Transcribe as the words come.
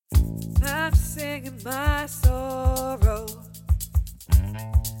singing my sorrow.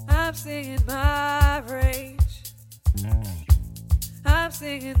 I'm singing my rage. I'm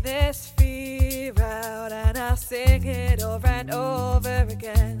singing this fear out, and I'll sing it over and over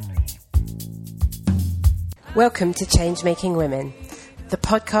again. Welcome to Change Making Women, the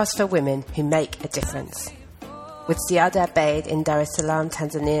podcast for women who make a difference. With Ziada Abeid in Dar es Salaam,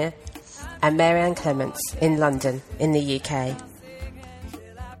 Tanzania, and Marianne Clements in London, in the UK.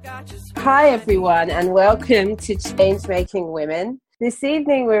 Hi everyone, and welcome to Change Making Women. This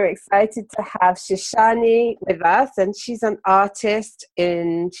evening we're excited to have Shishani with us, and she's an artist.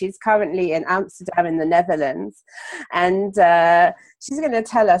 She's currently in Amsterdam in the Netherlands, and she's going to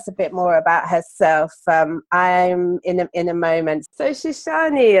tell us a bit more about herself. I'm in a moment. So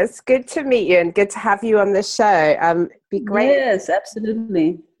Shishani, it's good to meet you and good to have you on the show. Be great. Yes,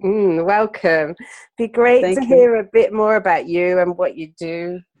 absolutely. Welcome. Be great to hear a bit more about you and what you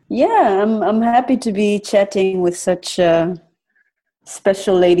do. Yeah, I'm happy to be chatting with such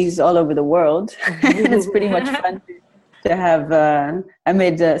special ladies all over the world. It's pretty much fun to have.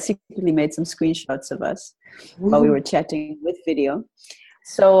 I secretly made some screenshots of us while we were chatting with video.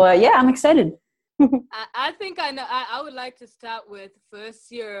 So yeah, I'm excited. I think I know. I would like to start with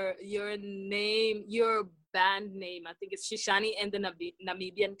first your name, your band name. I think it's Shishani and the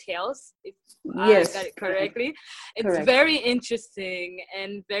Namibian Tales, if I got it correctly. It's correct. Very interesting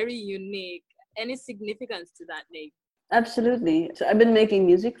and very unique. Any significance to that name? Absolutely. So I've been making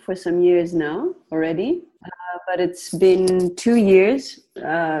music for some years now already, but it's been 2 years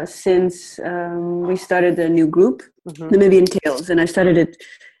since we started a new group, Namibian Tales, and I started it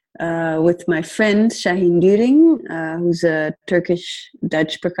with my friend Shahin During, who's a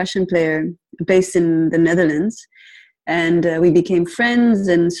Turkish-Dutch percussion player based in the Netherlands. And we became friends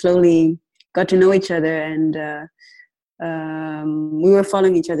and slowly got to know each other, and we were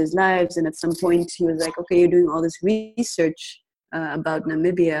following each other's lives. And at some point he was like, okay, you're doing all this research about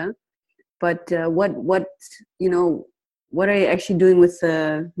Namibia, but what are you actually doing with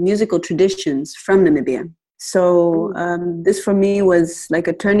the musical traditions from Namibia? So this for me was like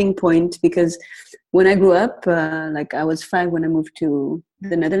a turning point, because when I grew up, I was 5 when I moved to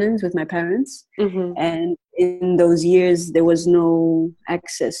the Netherlands with my parents. And in those years, there was no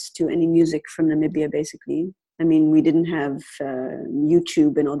access to any music from Namibia, basically. I mean, we didn't have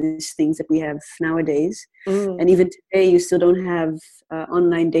YouTube and all these things that we have nowadays. And even today, you still don't have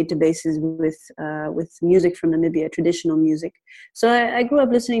online databases with music from Namibia, traditional music. So I grew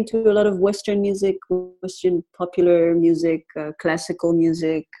up listening to a lot of Western music, Western popular music, classical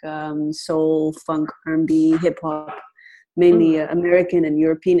music, soul, funk, R&B, hip-hop, mainly American and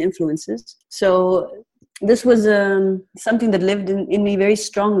European influences. So this was something that lived in me very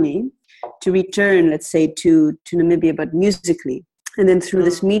strongly, to return, let's say, to Namibia, but musically. And then through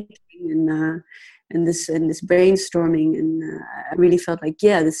this meeting and this brainstorming, and I really felt like,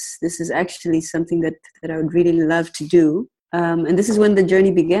 yeah, this is actually something that I would really love to do. And this is when the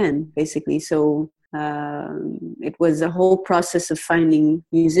journey began, basically. So it was a whole process of finding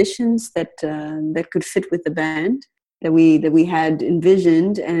musicians that could fit with the band that we had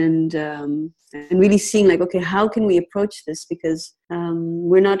envisioned, and really seeing like, okay, how can we approach this? Because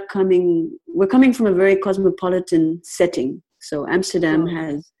we're coming from a very cosmopolitan setting. So Amsterdam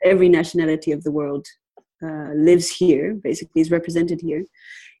has every nationality of the world lives here, basically is represented here.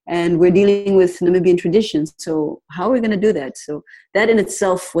 And we're dealing with Namibian traditions. So how are we going to do that? So that in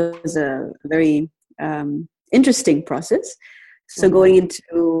itself was a very interesting process. So going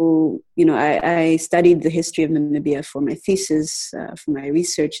into, I studied the history of Namibia for my thesis, for my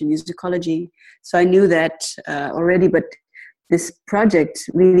research in musicology. So I knew that already, but this project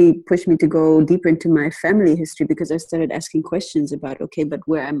really pushed me to go deeper into my family history, because I started asking questions about, okay, but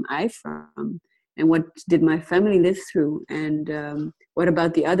where am I from? And what did my family live through? And what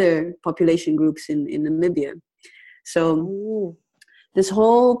about the other population groups in Namibia? So this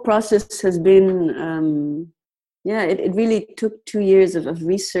whole process has been... it really took 2 years of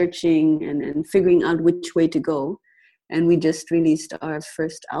researching and figuring out which way to go. And we just released our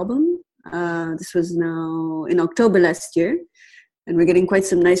first album. This was now in October last year. And we're getting quite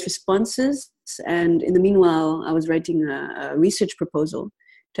some nice responses. And in the meanwhile, I was writing a research proposal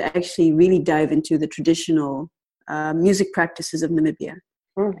to actually really dive into the traditional music practices of Namibia.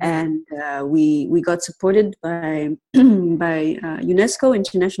 And we got supported by UNESCO,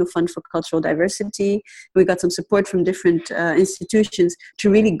 International Fund for Cultural Diversity. We got some support from different institutions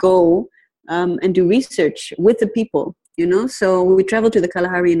to really go and do research with the people, So we traveled to the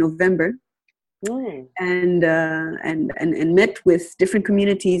Kalahari in November, and met with different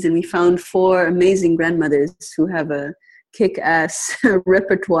communities, and we found 4 amazing grandmothers who have a kick-ass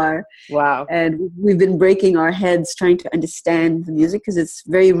repertoire. Wow. And we've been breaking our heads trying to understand the music because it's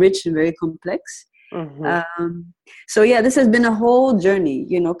very rich and very complex. Mm-hmm. So yeah, this has been a whole journey,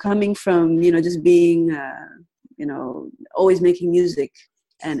 coming from, just being, always making music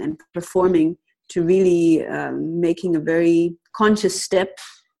and performing to really making a very conscious step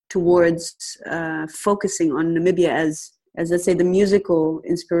towards focusing on Namibia as let's say the musical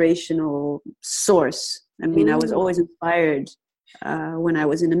inspirational source. I mean, I was always inspired when I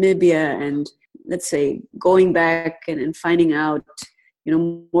was in Namibia, and let's say going back and finding out,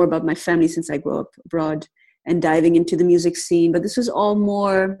 more about my family since I grew up abroad, and diving into the music scene. But this was all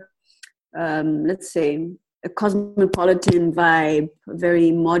more, let's say, a cosmopolitan vibe, a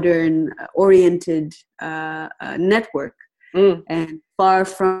very modern oriented network. And far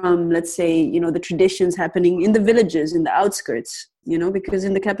from, let's say, the traditions happening in the villages, in the outskirts, because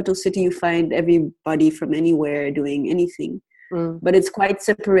in the capital city you find everybody from anywhere doing anything. But it's quite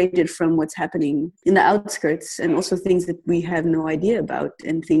separated from what's happening in the outskirts, and also things that we have no idea about,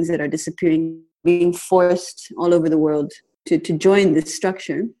 and things that are disappearing, being forced all over the world to join this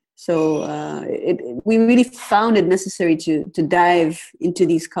structure. So we really found it necessary to dive into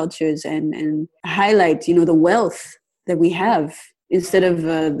these cultures and highlight, the wealth that we have, instead of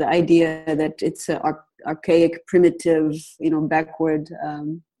the idea that it's archaic, primitive, backward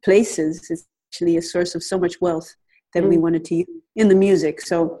places. It's actually a source of so much wealth that we wanted to use in the music.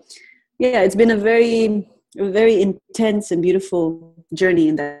 So yeah, it's been a very intense and beautiful journey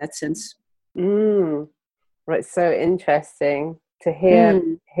in that sense. Right, so interesting to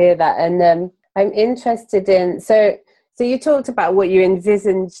hear that. And I'm interested in, so you talked about what you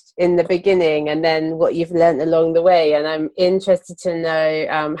envisaged in the beginning and then what you've learned along the way, and I'm interested to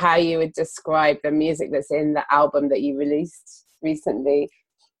know how you would describe the music that's in the album that you released recently.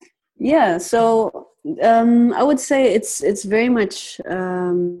 Yeah, so I would say it's very much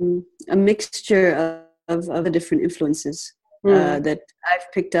a mixture of the different influences that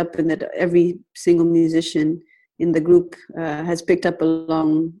I've picked up, and that every single musician in the group has picked up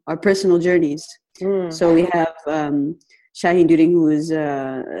along our personal journeys. So we have Shahin During, who is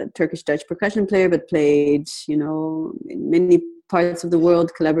a Turkish-Dutch percussion player, but played, in many parts of the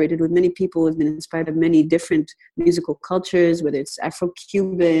world, collaborated with many people, has been inspired by many different musical cultures, whether it's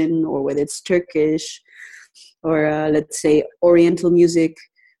Afro-Cuban or whether it's Turkish or, let's say, Oriental music.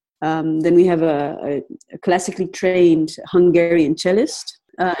 Then we have a classically trained Hungarian cellist.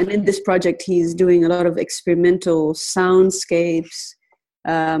 And in this project, he's doing a lot of experimental soundscapes,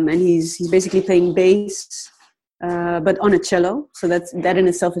 and he's basically playing bass, but on a cello. So that in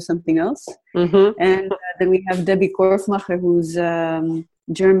itself is something else. And then we have Debbie Korfmacher, who's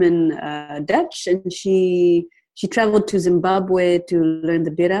German Dutch, and she traveled to Zimbabwe to learn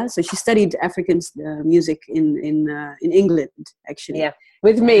the bira. So she studied African music in England, actually. Yeah,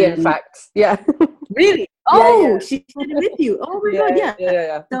 with me, in fact. Yeah. Really? Oh, yeah. She studied with you. Oh my God,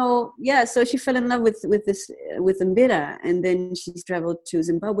 yeah. So she fell in love with mbira, and then she traveled to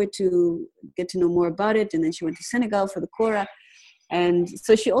Zimbabwe to get to know more about it, and then she went to Senegal for the kora. And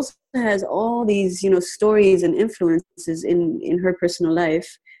so she also has all these, stories and influences in her personal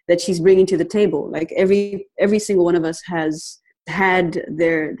life that she's bringing to the table. Like every single one of us has had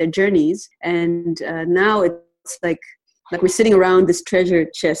their journeys, and now it's like we're sitting around this treasure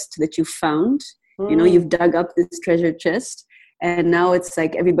chest that you found. You've dug up this treasure chest, and now it's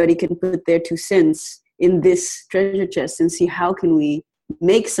like everybody can put their 2 cents in this treasure chest and see how can we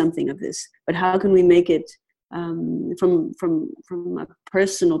make something of this, but how can we make it from a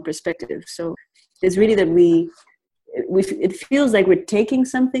personal perspective. So it's really that it feels like we're taking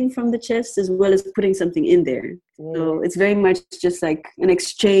something from the chest as well as putting something in there. So it's very much just like an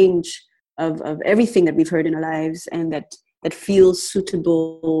exchange of everything that we've heard in our lives, and that feels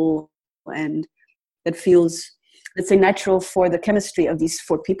suitable and that feels, let's say, natural for the chemistry of these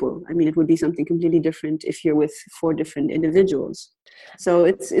 4 people. I mean, it would be something completely different if you're with 4 different individuals. So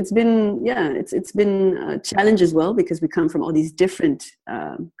it's been a challenge as well, because we come from all these different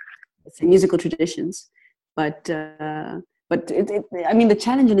let's say musical traditions. But I mean, the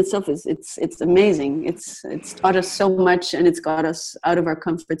challenge in itself is it's amazing. It's taught us so much, and it's got us out of our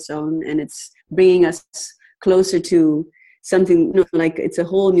comfort zone, and it's bringing us closer to something, like it's a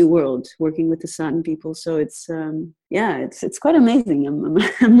whole new world working with the San people. So it's quite amazing.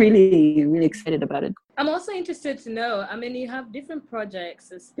 I'm really, really excited about it. I'm also interested to know, I mean, you have different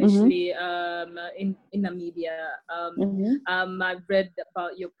projects, especially in Namibia. I've read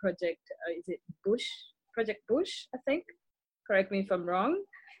about your project, is it Project Bush, I think? Correct me if I'm wrong.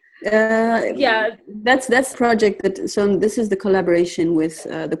 That's project so this is the collaboration with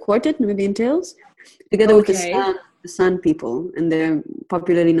the quartet Namibian Tales, together with the the San people, and they're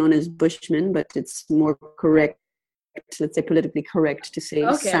popularly known as Bushmen, but it's more correct, let's say politically correct to say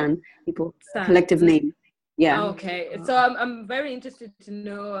San people, San. collective name. Yeah. Okay, so I'm very interested to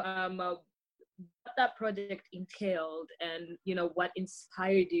know what that project entailed, and what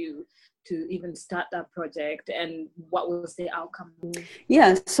inspired you to even start that project, and what was the outcome?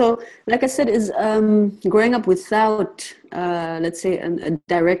 Yeah, so like I said, is growing up without, let's say, a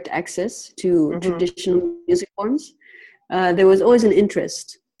direct access to traditional music forms, there was always an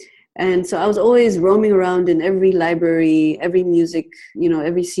interest. And so I was always roaming around in every library, every music,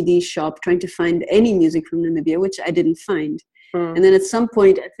 every CD shop, trying to find any music from Namibia, which I didn't find. And then at some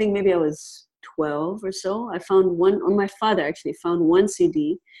point, I think maybe I was 12 or so, I found one, or my father actually found one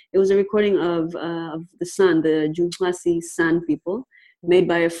CD. It was a recording of the San, the Jumhasi San people, made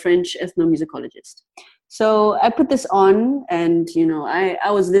by a French ethnomusicologist. So I put this on, and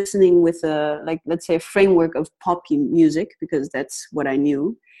I was listening with let's say a framework of pop music, because that's what I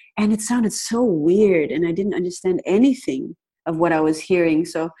knew. And it sounded so weird, and I didn't understand anything of what I was hearing.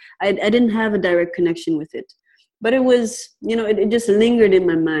 So I didn't have a direct connection with it. But it was, it just lingered in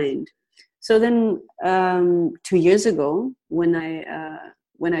my mind. So then 2 years ago, when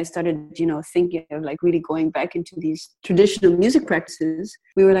I started, thinking of like really going back into these traditional music practices,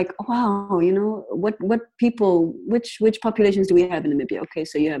 we were like, oh, wow, which populations do we have in Namibia? Okay,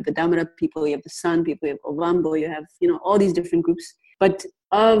 so you have the Damara people, you have the San people, you have Ovambo, you have, all these different groups. But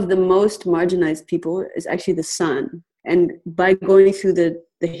of the most marginalized people is actually the San. And by going through the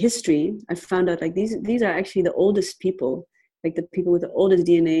history, I found out like these are actually the oldest people, like the people with the oldest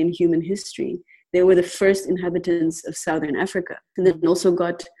DNA in human history. They were the first inhabitants of Southern Africa, and then also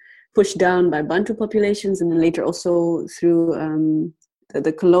got pushed down by Bantu populations, and then later also through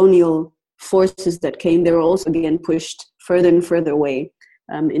the colonial forces that came, they were also again pushed further and further away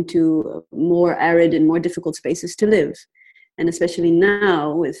into more arid and more difficult spaces to live. And especially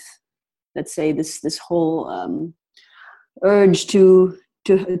now with, let's say, this whole urge to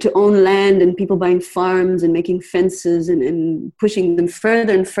own land, and people buying farms and making fences and pushing them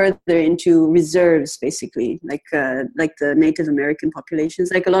further and further into reserves, basically, like the Native American populations,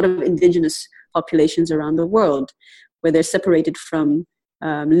 like a lot of indigenous populations around the world, where they're separated from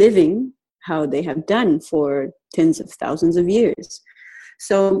living how they have done for tens of thousands of years.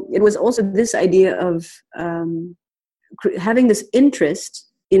 So it was also this idea of having this interest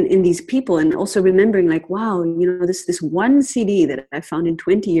in these people, and also remembering like, wow, this one CD that I found in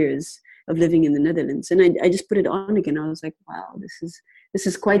 20 years of living in the Netherlands, and I just put it on again. I was like, wow, this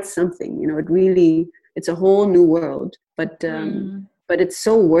is quite something. It really, it's a whole new world, but it's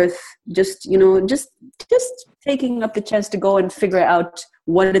so worth just taking up the chance to go and figure out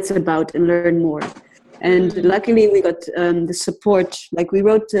what it's about and learn more. And luckily we got the support, like we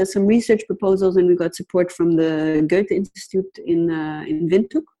wrote some research proposals, and we got support from the Goethe Institute in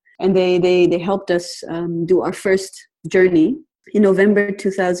Windhoek. And they helped us do our first journey in November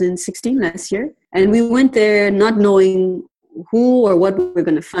 2016, last year. And we went there not knowing who or what we're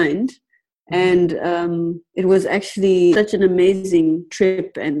going to find. And it was actually such an amazing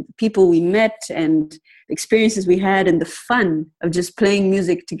trip, and people we met and experiences we had, and the fun of just playing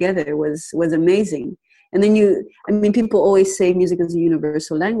music together was amazing. And then people always say music is a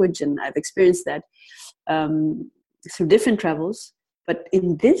universal language, and I've experienced that through different travels. But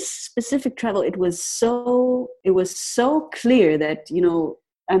in this specific travel, it was so clear that,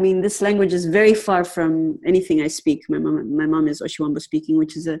 this language is very far from anything I speak. My mom is Oshiwambo speaking,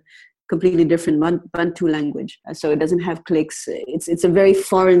 which is a completely different Bantu language. So it doesn't have clicks. It's a very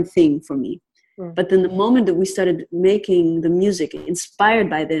foreign thing for me. But then the moment that we started making the music inspired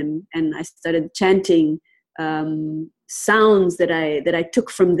by them, and I started chanting sounds that I took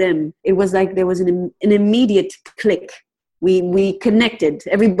from them, it was like there was an immediate click. We connected.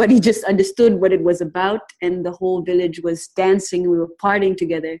 Everybody just understood what it was about, and the whole village was dancing. We were partying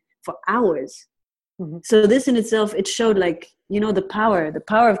together for hours. So this in itself, it showed like, the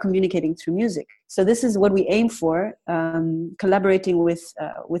power of communicating through music. So this is what we aim for, collaborating with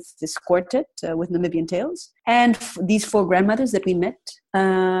this quartet, with Namibian Tales, and these four grandmothers that we met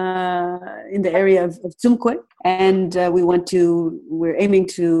in the area of Zumkwe. And we're aiming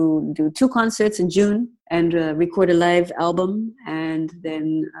to do 2 concerts in June, and record a live album, and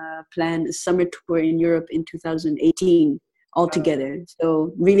then plan a summer tour in Europe in 2018. All together.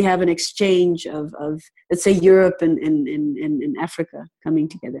 So really have an exchange of let's say Europe and Africa coming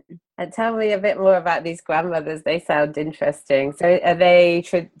together. And tell me a bit more about these grandmothers. They sound interesting. So are they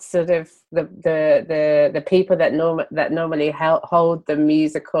sort of the people that normally hold the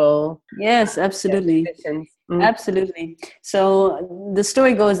musical? Yes, absolutely. Absolutely. So the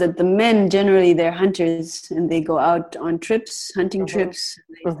story goes that the men generally, they're hunters and they go out on trips, hunting trips.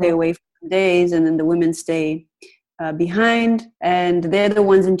 They stay away for days, and then the women stay behind, and they're the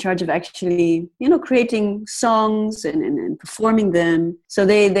ones in charge of actually, creating songs and performing them. So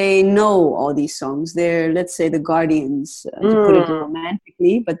they know all these songs. They're, let's say, the guardians, to put it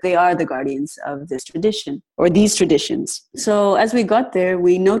romantically, but they are the guardians of this tradition or these traditions. So as we got there,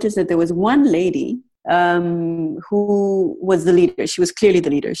 we noticed that there was one lady who was the leader. She was clearly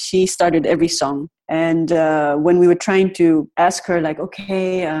the leader. She started every song. And when we were trying to ask her, like,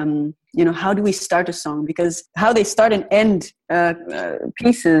 okay, how do we start a song? Because how they start and end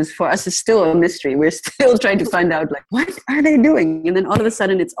pieces for us is still a mystery. We're still trying to find out, like, what are they doing? And then all of a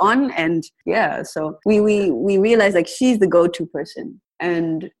sudden it's on, and so we realized, like, she's the go-to person.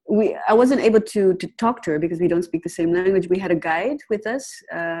 And I wasn't able to talk to her because we don't speak the same language. We had a guide with us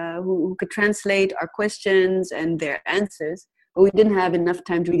who could translate our questions and their answers, but we didn't have enough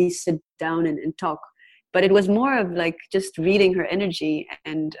time to really sit down and talk. But it was more of like just reading her energy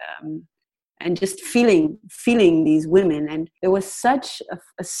and just feeling these women. And there was such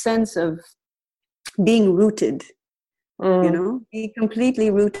a sense of being rooted, be completely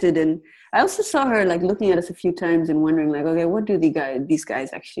rooted. And I also saw her like looking at us a few times and wondering, like, okay, what do these guys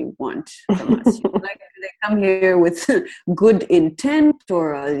actually want from us? Like, do they come here with good intent,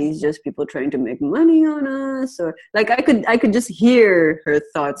 or are these just people trying to make money on us? Or like, I could just hear her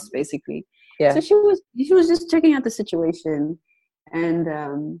thoughts basically. Yeah. So she was just checking out the situation,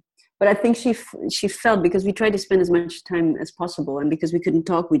 and but I think she felt, because we tried to spend as much time as possible, and because we couldn't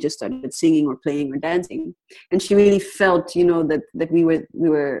talk, we just started singing or playing or dancing, and she really felt, that we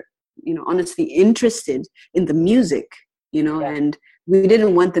were honestly interested in the music, and we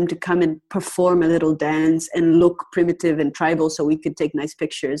didn't want them to come and perform a little dance and look primitive and tribal so we could take nice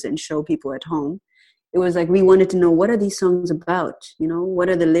pictures and show people at home. It was like, we wanted to know, what are these songs about? What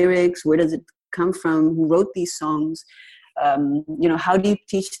are the lyrics? Where does it come from? Who wrote these songs? How do you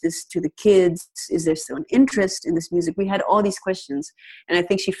teach this to the kids? Is there still an interest in this music? We had all these questions, and I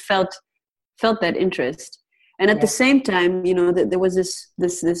think she felt that interest. And at the same time, there was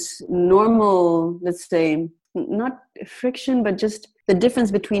this normal, let's say, not friction, but just the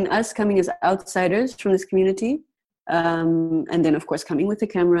difference between us coming as outsiders from this community, and then of course coming with a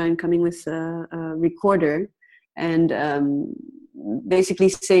camera and coming with a recorder, and basically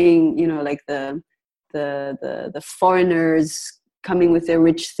saying, like the foreigners coming with their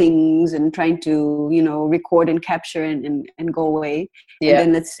rich things and trying to, record and capture and go away. And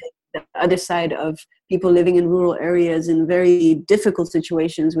then let's say the other side of people living in rural areas in very difficult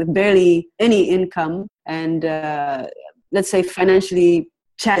situations with barely any income, and let's say financially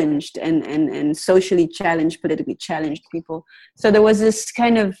challenged and socially challenged, politically challenged people. So there was this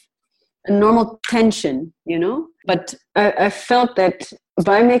kind of a normal tension, but I felt that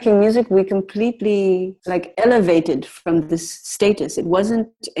by making music, we completely like elevated from this status. It wasn't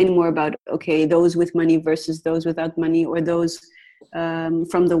anymore about, okay, those with money versus those without money, or those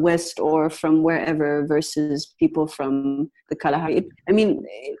from the West or from wherever versus people from the Kalahari.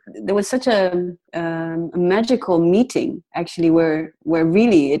 There was such a magical meeting, actually, where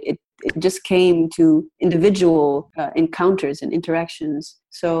really it just came to individual encounters and interactions.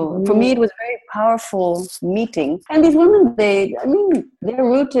 So for me, it was a very powerful meeting. And these women, they're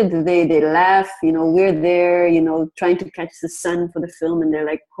rooted. They laugh. We're there. Trying to catch the sun for the film, and they're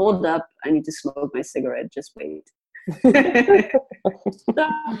like, "Hold up, I need to smoke my cigarette. Just wait." So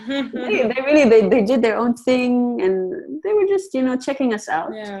they did their own thing, and they were just checking us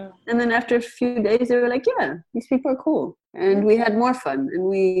out. And then after a few days, they were like, yeah, these people are cool, and we had more fun, and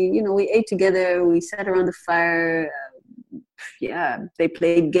we ate together, we sat around the fire. They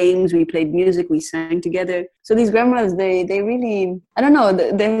played games, we played music, we sang together. So these grandmas, they really, I don't know,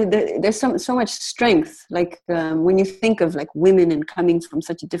 there's so much strength. Like when you think of like women and coming from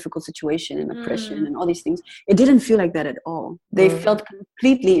such a difficult situation and oppression and all these things, it didn't feel like that at all. They felt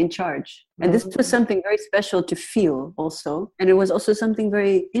completely in charge. And this was something very special to feel also. And it was also something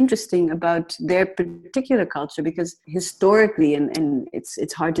very interesting about their particular culture, because historically, and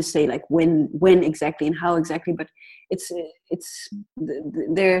it's hard to say like when exactly and how exactly, but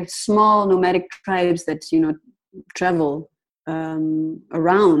they're small nomadic tribes that travel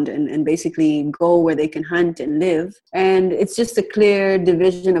around and basically go where they can hunt and live, and it's just a clear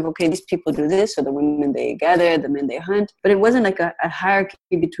division of, okay, these people do this, so the women they gather, the men they hunt, but it wasn't like a hierarchy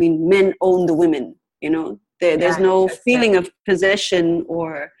between men own the women. There's no feeling of possession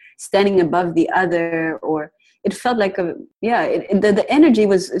or standing above the other, or it felt like the energy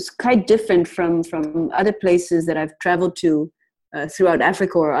is quite different from other places that I've traveled to throughout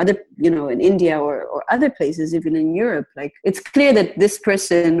Africa or other, in India or other places, even in Europe. Like, it's clear that this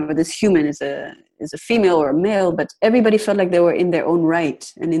person or this human is a female or a male, but everybody felt like they were in their own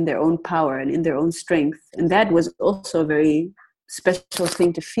right and in their own power and in their own strength. And that was also a very special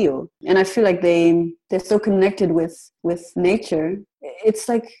thing to feel. And I feel like they're so connected with nature. It's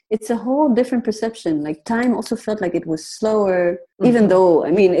like, it's a whole different perception. Like, time also felt like it was slower, even though,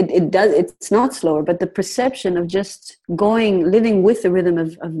 I mean, it's not slower, but the perception of just living with the rhythm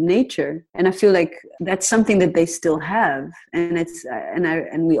of nature. And I feel like that's something that they still have. And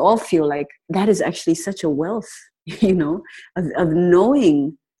and we all feel like that is actually such a wealth, of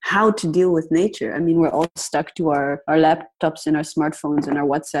knowing how to deal with nature. I mean, we're all stuck to our laptops and our smartphones and our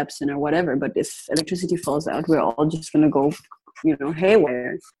WhatsApps and our whatever. But if electricity falls out, we're all just going to go,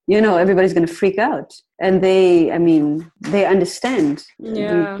 haywire. Everybody's going to freak out. And they understand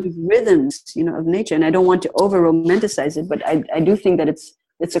the rhythms, of nature. And I don't want to over romanticize it, but I do think that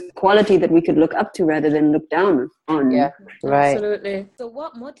it's a quality that we could look up to rather than look down on. Yeah, right. Absolutely. So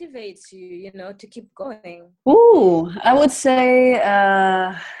what motivates you, to keep going? Ooh, I would say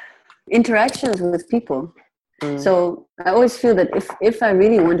interactions with people. So I always feel that if I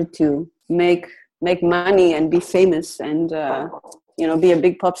really wanted to make money and be famous and, be a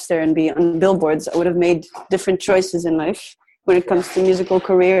big pop star and be on billboards, I would have made different choices in life when it comes to musical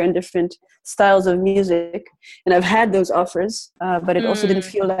career and different styles of music. And I've had those offers, but it also didn't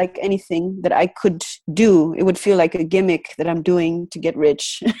feel like anything that I could do. It would feel like a gimmick that I'm doing to get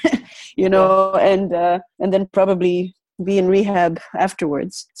rich, and then probably be in rehab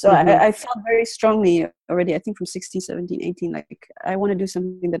afterwards. So I felt very strongly already, I think from 16, 17, 18, like I want to do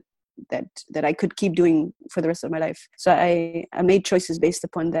something that I could keep doing for the rest of my life. So I made choices based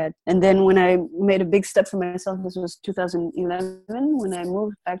upon that. And then when I made a big step for myself, this was 2011, when I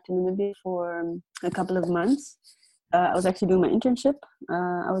moved back to Namibia for a couple of months. I was actually doing my internship.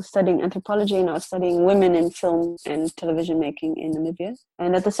 I was studying anthropology and I was studying women in film and television making in Namibia.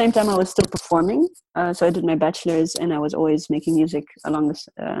 And at the same time, I was still performing. So I did my bachelor's and I was always making music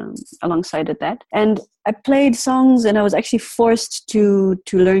alongside of that. And I played songs and I was actually forced to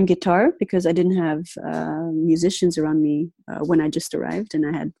learn guitar because I didn't have musicians around me when I just arrived. And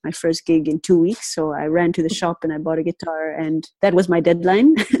I had my first gig in 2 weeks. So I ran to the shop and I bought a guitar and that was my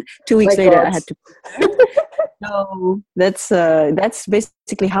deadline. 2 weeks later, I had to... So that's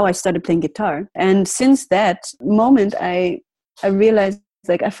basically how I started playing guitar. And since that moment, I realized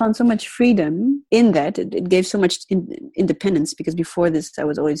like I found so much freedom in that. It gave so much independence because before this, I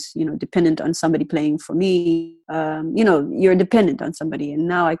was always, dependent on somebody playing for me. You're dependent on somebody. And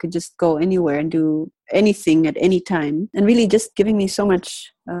now I could just go anywhere and do anything at any time. And really just giving me so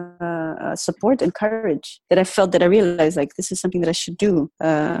much support and courage that I felt that I realized like this is something that I should do,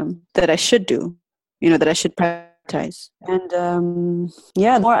 that I should prioritize. And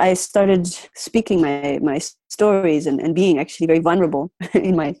the more I started speaking my stories and being actually very vulnerable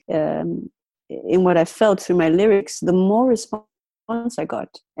in my in what I felt through my lyrics, the more response I got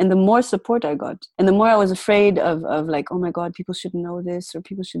and the more support I got. And the more I was afraid of like, oh my God, people should know this or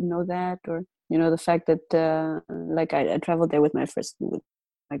people should know that, or, the fact that like I traveled there with my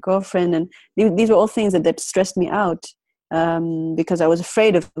girlfriend, and these were all things that stressed me out. Because I was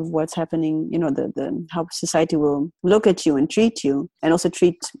afraid of what's happening, the how society will look at you and treat you, and also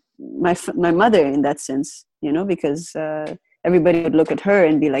treat my mother in that sense, because everybody would look at her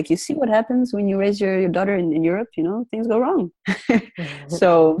and be like, you see what happens when you raise your daughter in Europe, things go wrong.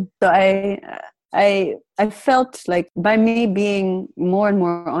 So I felt like by me being more and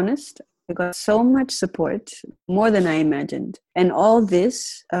more honest, I got so much support, more than I imagined. And all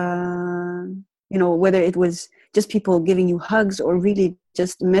this, whether it was just people giving you hugs or really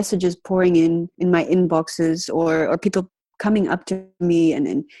just messages pouring in my inboxes or people coming up to me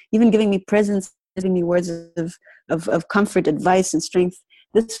and even giving me presents, giving me words of comfort, advice, and strength.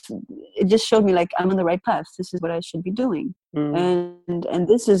 It just showed me like I'm on the right path. This is what I should be doing. And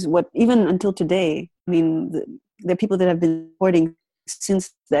this is what, even until today, I mean, there are people that have been supporting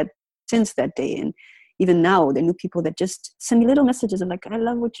since that day. And even now, there are new people that just send me little messages of like, I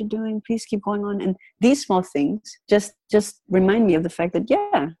love what you're doing. Please keep going on. And these small things just remind me of the fact that,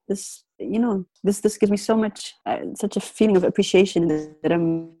 this gives me so much, such a feeling of appreciation that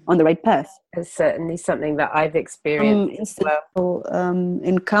I'm on the right path. It's certainly something that I've experienced.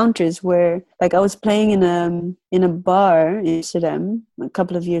 Encounters where, like, I was playing in a bar in Amsterdam a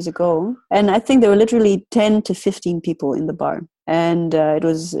couple of years ago, and I think there were literally 10 to 15 people in the bar. And it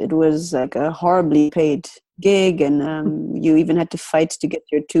was like a horribly paid gig, and you even had to fight to get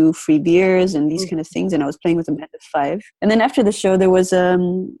your 2 free beers and these kind of things. And I was playing with a band of 5. And then after the show, there was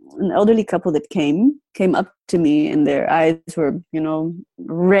an elderly couple that came, came up to me and their eyes were,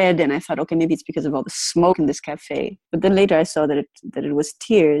 red. And I thought, okay, maybe it's because of all the smoke in this cafe. But then later I saw that it was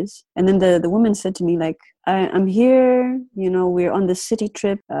tears. And then the woman said to me, like, I'm here, we're on this city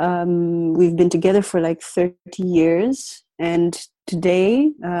trip. We've been together for like 30 years. And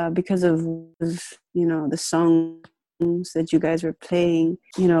today, because of, the songs that you guys were playing,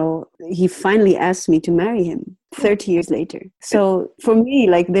 he finally asked me to marry him 30 years later. So for me,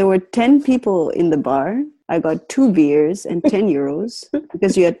 like, there were 10 people in the bar. I got 2 beers and 10 euros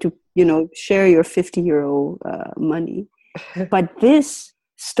because you had to, share your 50 euro money. But this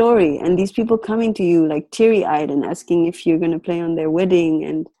story and these people coming to you like teary-eyed and asking if you're going to play on their wedding,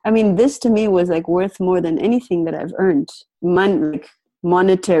 and I mean, this to me was like worth more than anything that I've earned, like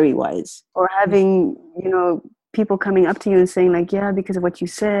monetary wise, or having, people coming up to you and saying like, yeah, because of what you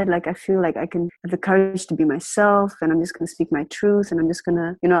said, like, I feel like I can have the courage to be myself, and I'm just going to speak my truth, and I'm just going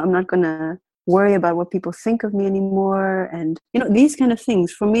to, I'm not going to worry about what people think of me anymore. And, these kind of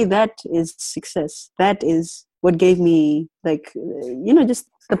things, for me, that is success. That is what gave me like, just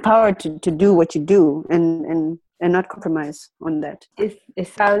the power to do what you do and not compromise on that. It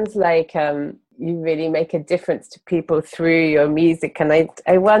sounds like you really make a difference to people through your music. And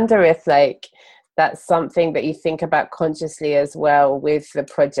I wonder if like, that's something that you think about consciously as well with the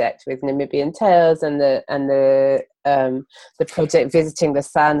project with Namibian Tales and the project Visiting the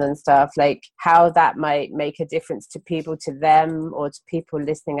Sun and stuff, like how that might make a difference to people, to them, or to people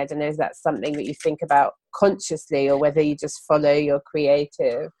listening. I don't know if that's something that you think about consciously or whether you just follow your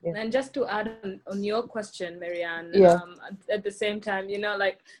creative. Yeah. And just to add on your question, Marianne, at the same time,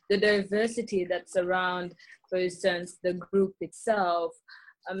 like the diversity that's around, for instance, the group itself.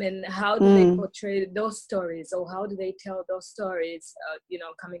 I mean, how do they portray those stories, or how do they tell those stories,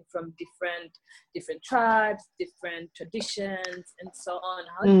 coming from different tribes, different traditions, and so on?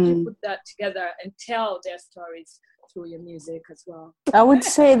 How do you put that together and tell their stories through your music as well? I would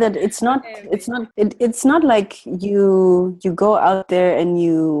say that it's not like you go out there and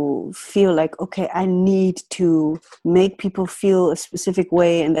you feel like, okay, I need to make people feel a specific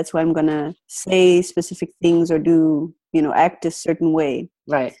way, and that's why I'm gonna say specific things or do, act a certain way.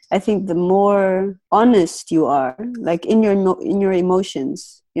 Right. I think the more honest you are, like in your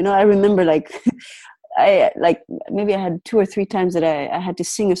emotions, I remember like maybe I had 2 or 3 times that I had to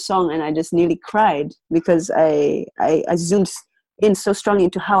sing a song and I just nearly cried because I zoomed in so strongly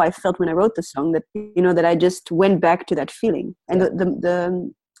into how I felt when I wrote the song that, that I just went back to that feeling. And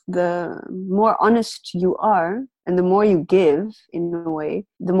the more honest you are and the more you give, in a way,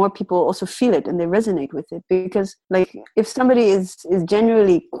 the more people also feel it and they resonate with it. Because like if somebody is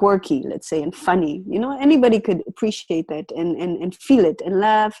genuinely quirky, let's say, and funny, anybody could appreciate that and feel it and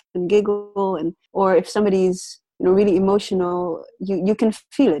laugh and giggle, or if somebody's really emotional, you can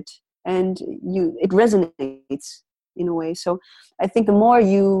feel it and it resonates in a way. So I think the more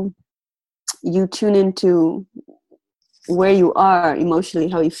you tune into where you are emotionally,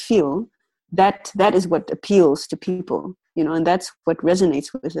 how you feel, that is what appeals to people, and that's what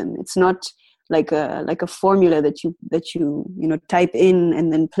resonates with them. It's not like a formula that you type in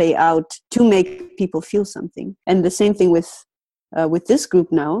and then play out to make people feel something. And the same thing with this group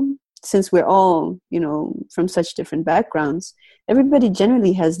now, since we're all from such different backgrounds, everybody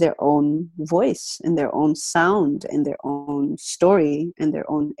generally has their own voice and their own sound and their own story and their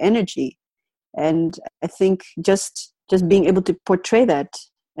own energy. And I think just being able to portray that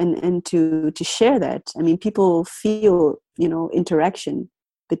and to share that. I mean, people feel, interaction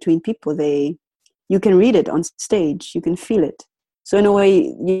between people. You can read it on stage, you can feel it. So in a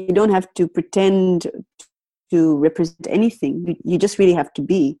way, you don't have to pretend to represent anything. You just really have to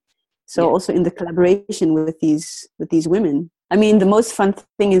be. So also in the collaboration with these women, I mean, the most fun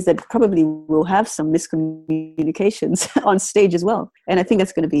thing is that probably we'll have some miscommunications on stage as well. And I think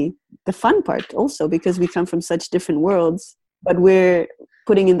that's going to be the fun part also, because we come from such different worlds, but we're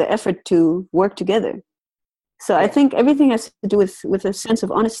putting in the effort to work together. So I think everything has to do with a sense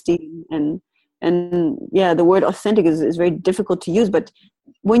of honesty and the word authentic is very difficult to use, but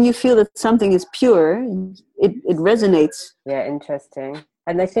when you feel that something is pure, it resonates. Yeah, interesting.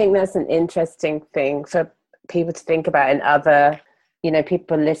 And I think that's an interesting thing for people to think about, in other,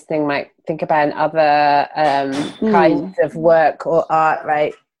 people listening might think about in other kinds of work or art,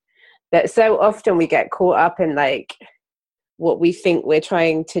 right? That so often we get caught up in like what we think we're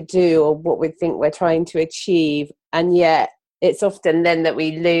trying to do or what we think we're trying to achieve, and yet it's often then that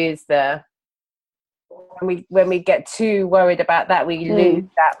we lose the when we get too worried about that, we lose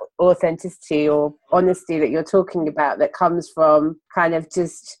that authenticity or honesty that you're talking about, that comes from kind of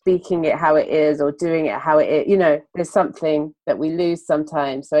just speaking it how it is or doing it how it is. You know, there's something that we lose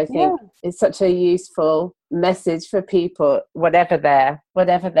sometimes. So I think it's such a useful message for people, whatever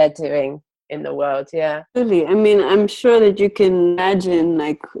they're doing in the world. Yeah, absolutely. I mean, I'm sure that you can imagine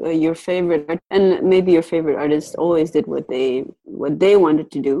like your favorite and maybe your favorite artist always did what they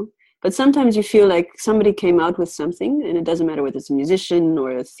wanted to do. But sometimes you feel like somebody came out with something, and it doesn't matter whether it's a musician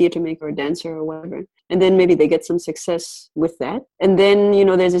or a theater maker or a dancer or whatever. And then maybe they get some success with that. And then, you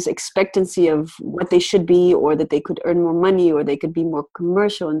know, there's this expectancy of what they should be, or that they could earn more money, or they could be more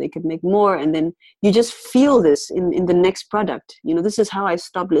commercial and they could make more. And then you just feel this in the next product. You know, this is how I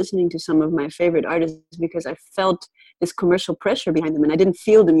stopped listening to some of my favorite artists, because I felt this commercial pressure behind them and I didn't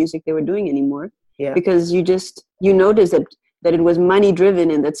feel the music they were doing anymore. Yeah. Because you notice that it was money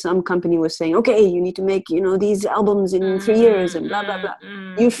driven, and that some company was saying, okay, you need to make, you know, these albums in 3 years and blah, blah, blah.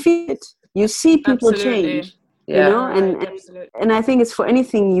 You feel it. You see people change, you know, and I think it's for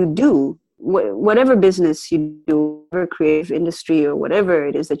anything you do, whatever business you do, whatever creative industry or whatever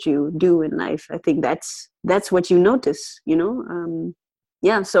it is that you do in life. I think that's what you notice, you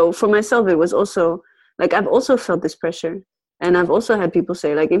know? So for myself, it was also like, I've also felt this pressure. And I've also had people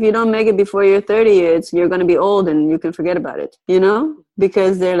say, like, if you don't make it before you're 30, you're going to be old and you can forget about it, you know?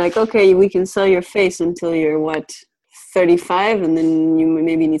 Because they're like, okay, we can sell your face until you're, 35, and then you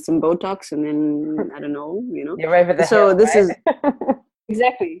maybe need some Botox, and then, I don't know, you know? You're over the so hill, this right? is,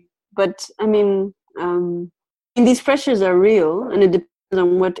 exactly. But, I mean, these pressures are real, and it depends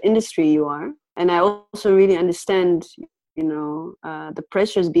on what industry you are. And I also really understand, you know, the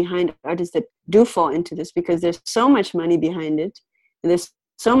pressures behind artists that do fall into this, because there's so much money behind it, and there's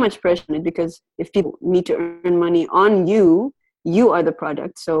so much pressure on it, because if people need to earn money on you, you are the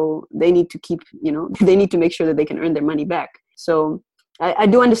product, so they need to keep, you know, they need to make sure that they can earn their money back. So I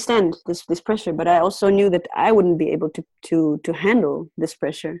do understand this pressure, but I also knew that I wouldn't be able to handle this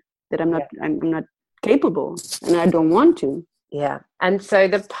pressure, that I'm not capable, and I don't want to. Yeah. And so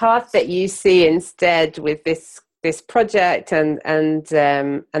the path that you see instead with this project and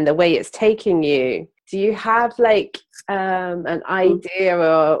the way it's taking you, do you have like an idea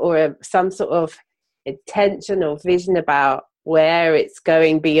or some sort of intention or vision about where it's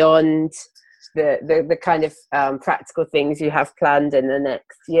going beyond the kind of practical things you have planned in the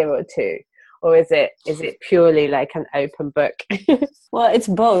next year or two? Or is it purely like an open book? Well, it's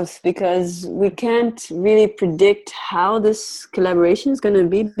both, because we can't really predict how this collaboration is going to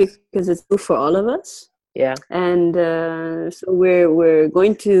be, because it's new for all of us. Yeah. And so we're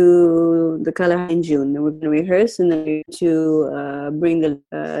going to the Kalahari in June, and we're going to rehearse, and then we're to bring to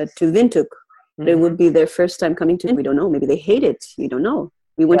Windhoek. Mm-hmm. It would be their first time coming to. We don't know. Maybe they hate it. We don't know.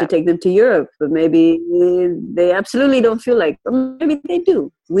 We want to take them to Europe, but maybe they absolutely don't feel like. Or maybe they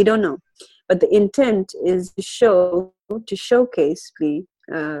do. We don't know. But the intent is to showcase the,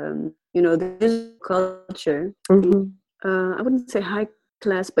 you know, the culture. Mm-hmm. I wouldn't say high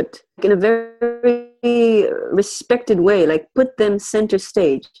class, but in a very respected way. Like, put them center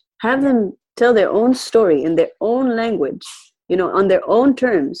stage. Have them tell their own story in their own language, you know, on their own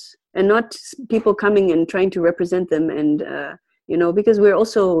terms, and not people coming and trying to represent them. And you know, because we're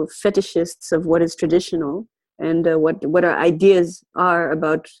also fetishists of what is traditional, and what our ideas are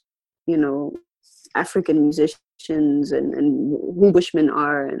about, you know, African musicians and who Bushmen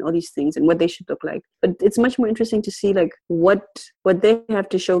are and all these things and what they should look like. But it's much more interesting to see like what they have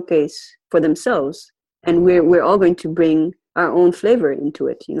to showcase for themselves, and we're all going to bring our own flavor into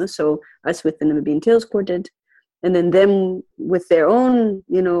it, you know. So us with the Namibian Tales Quartet, and then them with their own,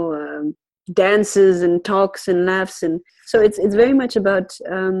 you know, dances and talks and laughs. And so it's very much about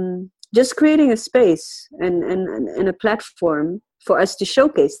just creating a space and a platform for us to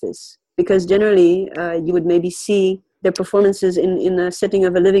showcase this, because generally you would maybe see their performances in a setting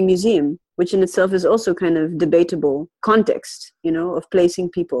of a living museum, which in itself is also kind of debatable context, you know, of placing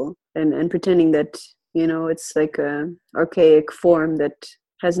people and pretending that, you know, it's like a archaic form that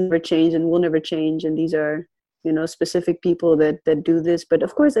has never changed and will never change, and these are, you know, specific people that do this. But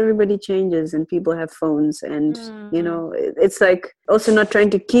of course everybody changes, and people have phones, and you know, it's like also not trying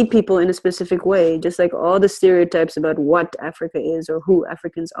to keep people in a specific way, just like all the stereotypes about what Africa is or who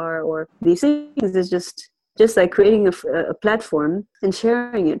Africans are or these things is just like creating a platform and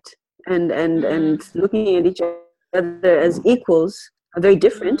sharing it and looking at each other as equals, are very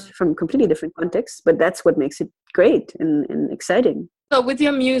different from completely different contexts, but that's what makes it great and exciting. So with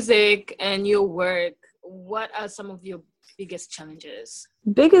your music and your work, what are some of your biggest challenges?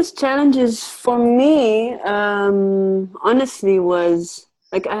 Biggest challenges for me, honestly, was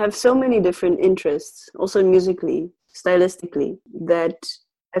like I have so many different interests, also musically, stylistically, that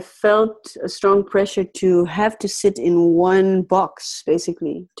I felt a strong pressure to have to sit in one box,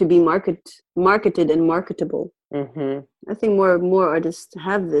 basically, to be marketed and marketable. Mm-hmm. I think more artists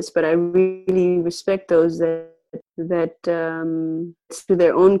have this, but I really respect those that through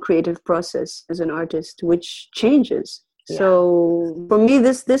their own creative process as an artist, which changes. Yeah. So for me,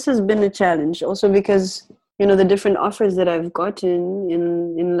 this has been a challenge, also because the different offers that I've gotten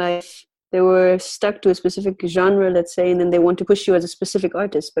in life, they were stuck to a specific genre, let's say, and then they want to push you as a specific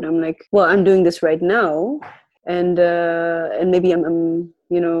artist. But I'm like, well, I'm doing this right now, and maybe I'm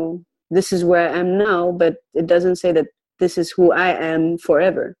this is where I am now, but it doesn't say that this is who I am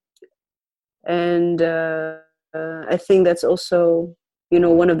forever. And I think that's also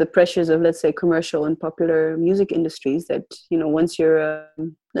one of the pressures of, let's say, commercial and popular music industries, that once you're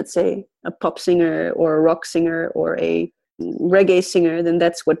let's say a pop singer or a rock singer or a reggae singer, then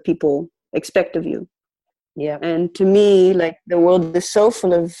that's what people expect of you. Yeah. And to me, like, the world is so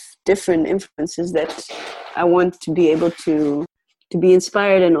full of different influences that I want to be able to be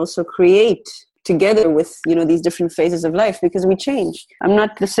inspired and also create together with these different phases of life, because we change. I'm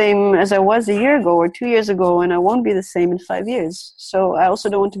not the same as I was a year ago or 2 years ago, and I won't be the same in 5 years. So I also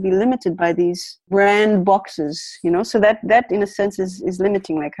don't want to be limited by these brand boxes, so that in a sense is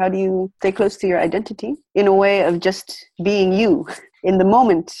limiting. Like, how do you stay close to your identity in a way of just being you in the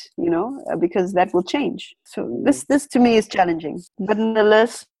moment, because that will change. So this to me is challenging, but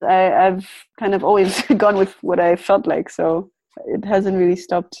nonetheless I've kind of always gone with what I felt like, so it hasn't really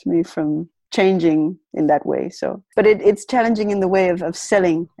stopped me from changing in that way. So, but it's challenging in the way of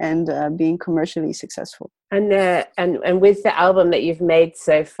selling and being commercially successful. And with the album that you've made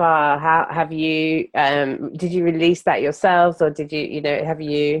so far, how have you did you release that yourselves, or did you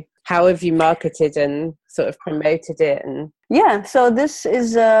how have you marketed and sort of promoted it? And yeah, so this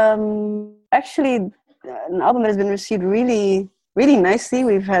is actually an album that has been received really, really nicely.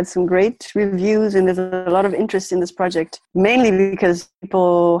 We've had some great reviews, and there's a lot of interest in this project, mainly because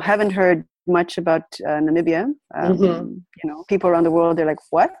people haven't heard much about Namibia. People around the world, they're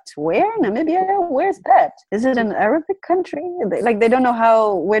like, what? Where? Namibia? Where's that? Is it an Arabic country? They don't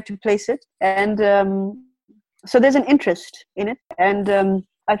know where to place it. And so there's an interest in it. And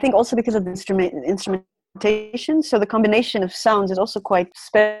I think also because of the instrumentation, so the combination of sounds is also quite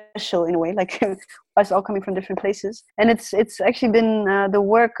special in a way, like us all coming from different places. And it's actually been the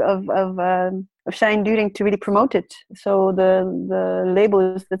work of Shine During to really promote it. So the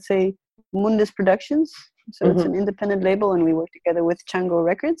label is, let's say, Mundus Productions. So it's an independent label, and we work together with Chango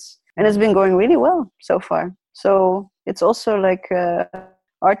Records, and it's been going really well so far. So it's also like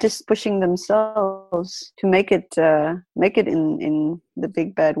artists pushing themselves to make it in the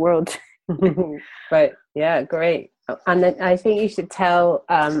big bad world. Right. Yeah, great. And then I think you should tell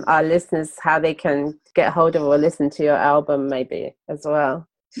our listeners how they can get hold of or listen to your album, maybe, as well.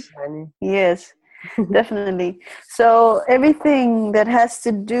 Yes, definitely. So everything that has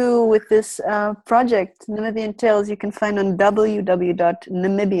to do with this project, Namibian Tales, you can find on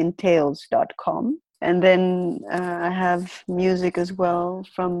www.namibiantales.com. And then I have music as well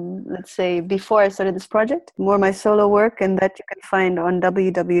from, let's say, before I started this project, more my solo work, and that you can find on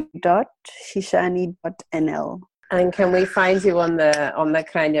www.shishani.nl. And can we find you on the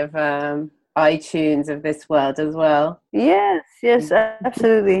kind of iTunes of this world as well? Yes,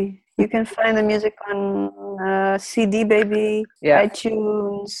 absolutely. You can find the music on CD Baby,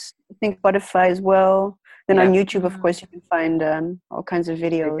 iTunes, I think Spotify as well. Then on YouTube, of course, you can find all kinds of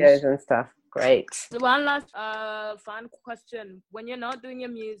videos and stuff. Great. So one last fun question. When you're not doing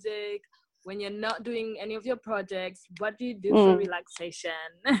your music, when you're not doing any of your projects, what do you do for relaxation?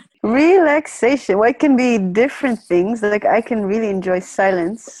 Relaxation. Well, it can be different things. Like, I can really enjoy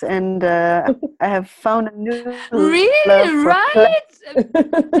silence, and I have found a new really, right?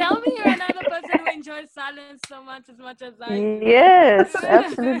 Tell me you're another person who enjoys silence so much as I do. Yes,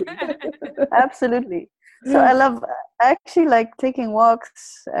 absolutely. Absolutely. So I actually like taking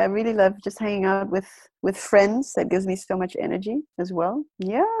walks. I really love just hanging out with friends. That gives me so much energy as well.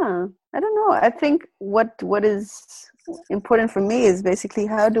 Yeah, I don't know. I think what is important for me is basically,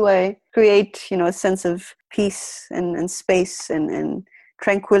 how do I create, a sense of peace and space and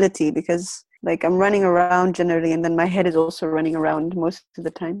tranquility, because like I'm running around generally, and then my head is also running around most of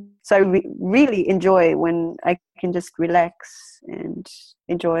the time. So I really enjoy when I can just relax and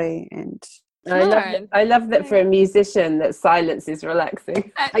enjoy. And I love that for a musician, that silence is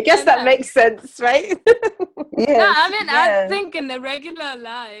relaxing. I guess that makes sense, right? Yes, no, I mean, I think in the regular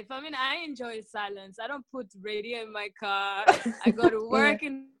life, I mean, I enjoy silence. I don't put radio in my car. I go to work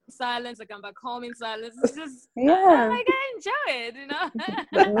in silence. I come back home in silence. It's just, Yeah. like, I enjoy it, you know.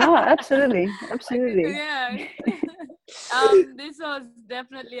 No, absolutely. Absolutely. Yeah. This was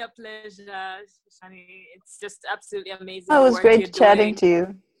definitely a pleasure, Shani. It's just absolutely amazing. Oh, it was great chatting to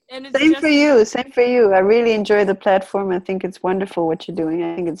you. And it's Same for you. I really enjoy the platform. I think it's wonderful what you're doing.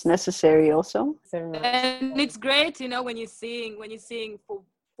 I think it's necessary also. And it's great, you know, when you're seeing for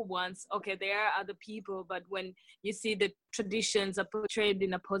once, okay, there are other people, but when you see the traditions are portrayed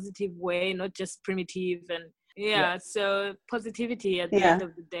in a positive way, not just primitive, and so positivity at the end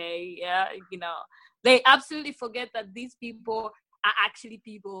of the day, you know, they absolutely forget that these people are actually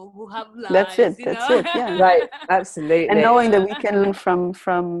people who have lives. That's it. Yeah. Right. Absolutely. And knowing that we can learn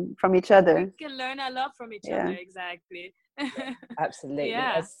from each other. We can learn a lot from each other. Exactly. Absolutely.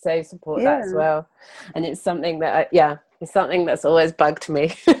 I so support that as well. And it's something that it's something that's always bugged me.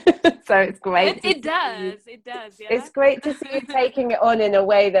 So it's great. It does. Yeah. It's great to see you taking it on in a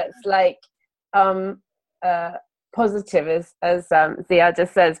way that's like positive, as Zia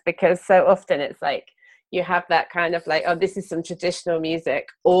just says, because so often it's like you have that kind of like, oh, this is some traditional music,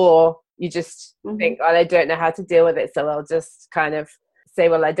 or you just think, oh, I don't know how to deal with it, so I'll just kind of say,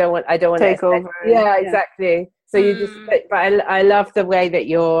 well, I don't want to take over. Yeah, exactly. So you just, but I love the way that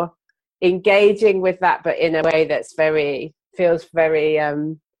you're engaging with that, but in a way that's feels very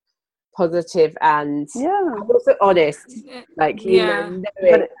positive and also honest, like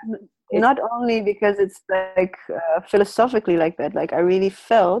but not only because it's like philosophically like that. Like I really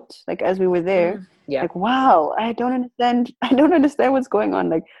felt like as we were there, like, wow, I don't understand what's going on.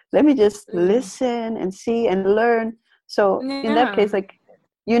 Like, let me just listen and see and learn. So in that case, like,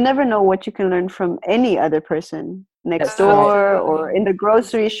 you never know what you can learn from any other person next door or in the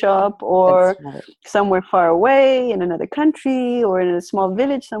grocery shop or somewhere far away in another country or in a small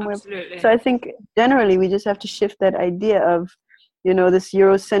village somewhere. Absolutely. So I think generally we just have to shift that idea of, you know, this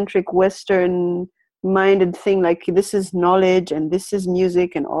Eurocentric Western minded thing, like this is knowledge and this is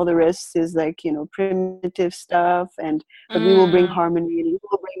music and all the rest is like, you know, primitive stuff, and but we will bring harmony and we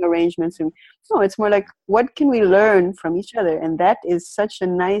will bring arrangements. And no, it's more like, what can we learn from each other? And that is such a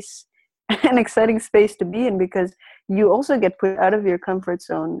nice and exciting space to be in, because you also get put out of your comfort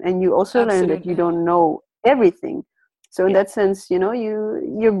zone and you also learn that you don't know everything. So in that sense, you know,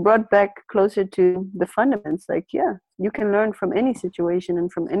 you're brought back closer to the fundamentals. Like, you can learn from any situation and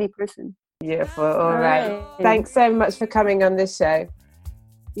from any person. Beautiful. All right. Thanks so much for coming on this show.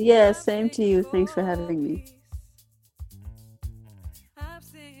 Yeah, same to you. Thanks for having me. I'm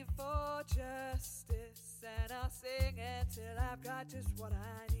singing for justice, and I'll sing until I've got just what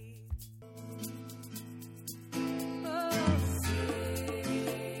I need. Oh,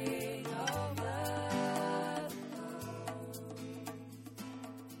 sing over.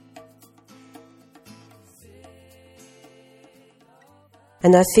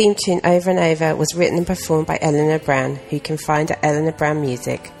 And our theme tune, Over and Over, was written and performed by Eleanor Brown, who you can find at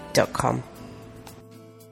eleanorbrownmusic.com.